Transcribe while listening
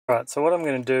Right, so what I'm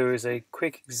going to do is a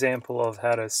quick example of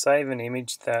how to save an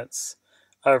image that's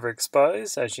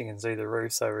overexposed. As you can see, the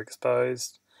roof's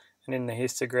overexposed, and in the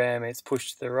histogram it's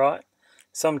pushed to the right.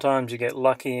 Sometimes you get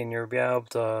lucky and you'll be able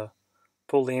to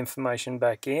pull the information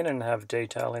back in and have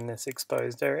detail in this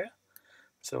exposed area.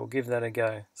 So we'll give that a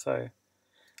go. So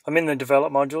I'm in the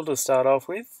develop module to start off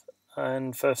with,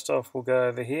 and first off we'll go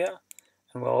over here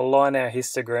and we'll align our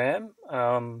histogram.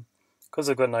 Because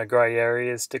I've got no grey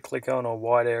areas to click on or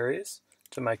white areas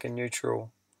to make a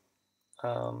neutral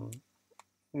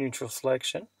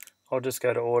selection, I'll just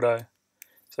go to auto.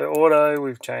 So auto,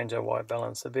 we've changed our white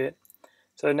balance a bit.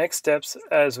 So next steps,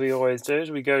 as we always do, is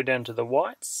we go down to the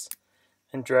whites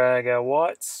and drag our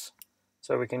whites.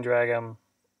 So we can drag them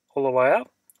all the way up,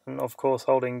 and of course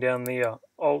holding down the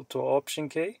Alt or Option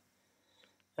key,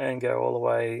 and go all the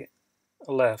way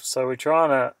left. So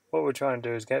what we're trying to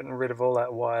do is getting rid of all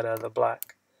that white out of the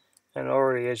black. And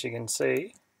already, as you can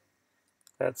see,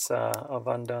 that's I've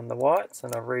undone the whites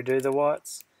and I've redo the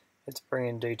whites. It's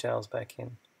bringing details back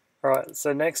in. Alright,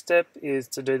 so next step is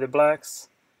to do the blacks.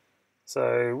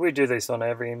 So we do this on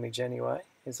every image anyway,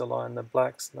 is align the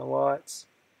blacks and the whites.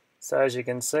 So as you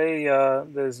can see,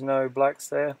 there's no blacks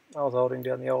there. I was holding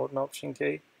down the Alt and Option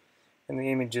key, and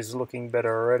the image is looking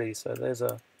better already. So there's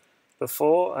a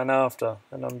before and after,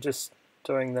 and I'm just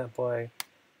doing that by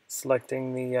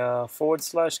selecting the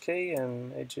 / key,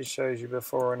 and it just shows you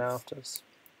before and afters.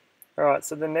 Alright,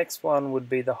 so the next one would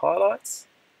be the highlights,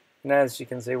 and as you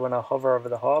can see, when I hover over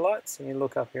the highlights and you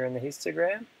look up here in the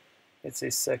histogram, it's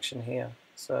this section here.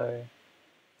 So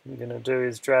what I'm going to do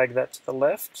is drag that to the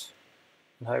left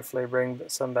and hopefully bring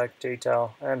some back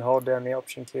detail, and hold down the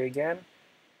Option key again,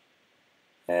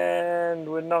 and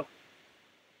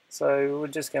so we're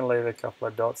just going to leave a couple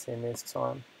of dots in this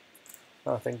time.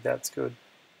 I think that's good.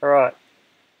 Alright,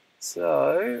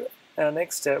 so our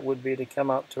next step would be to come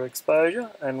up to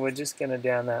exposure, and we're just going to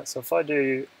down that. So if I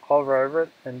do hover over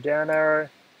it and down arrow,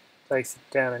 takes it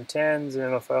down in tens,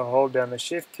 and if I hold down the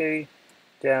Shift key,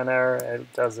 down arrow,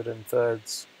 it does it in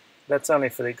thirds. That's only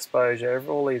for the exposure.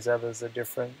 All these others are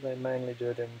different. They mainly do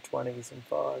it in 20s and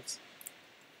 5s.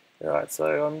 Alright,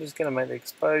 so I'm just going to make the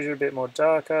exposure a bit more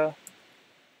darker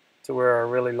to where I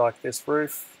really like this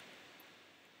roof.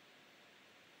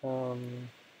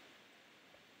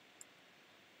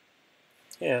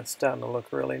 Yeah, it's starting to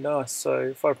look really nice. So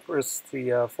if I press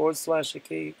the /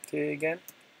 key again,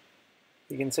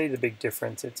 you can see the big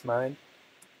difference it's made.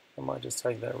 I might just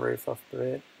take that roof off a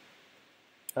bit.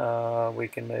 We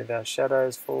can move our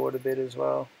shadows forward a bit as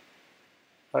well.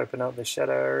 Open up the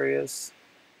shadow areas.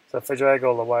 So if I drag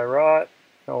all the way right,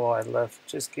 all the way left,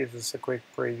 just gives us a quick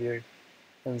preview.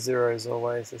 And 0 is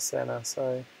always the center.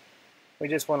 So we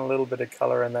just want a little bit of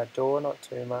color in that door, not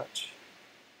too much.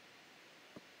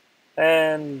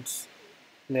 And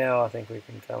now I think we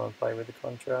can come and play with the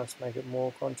contrast, make it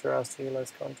more contrasty,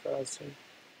 less contrasty.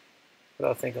 But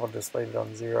I think I'll just leave it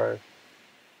on 0.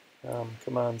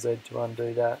 Command Z to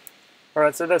undo that.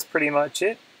 Alright, so that's pretty much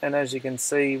it. And as you can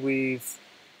see, we've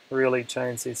really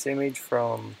changed this image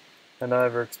from an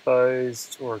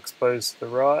overexposed or exposed to the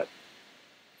right,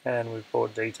 and we've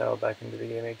brought detail back into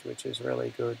the image, which is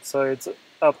really good. So it's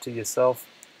up to yourself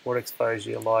what exposure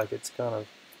you like. It's kind of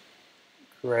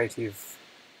creative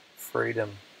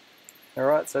freedom.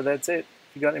 Alright, so that's it.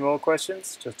 If you got any more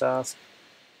questions, just ask.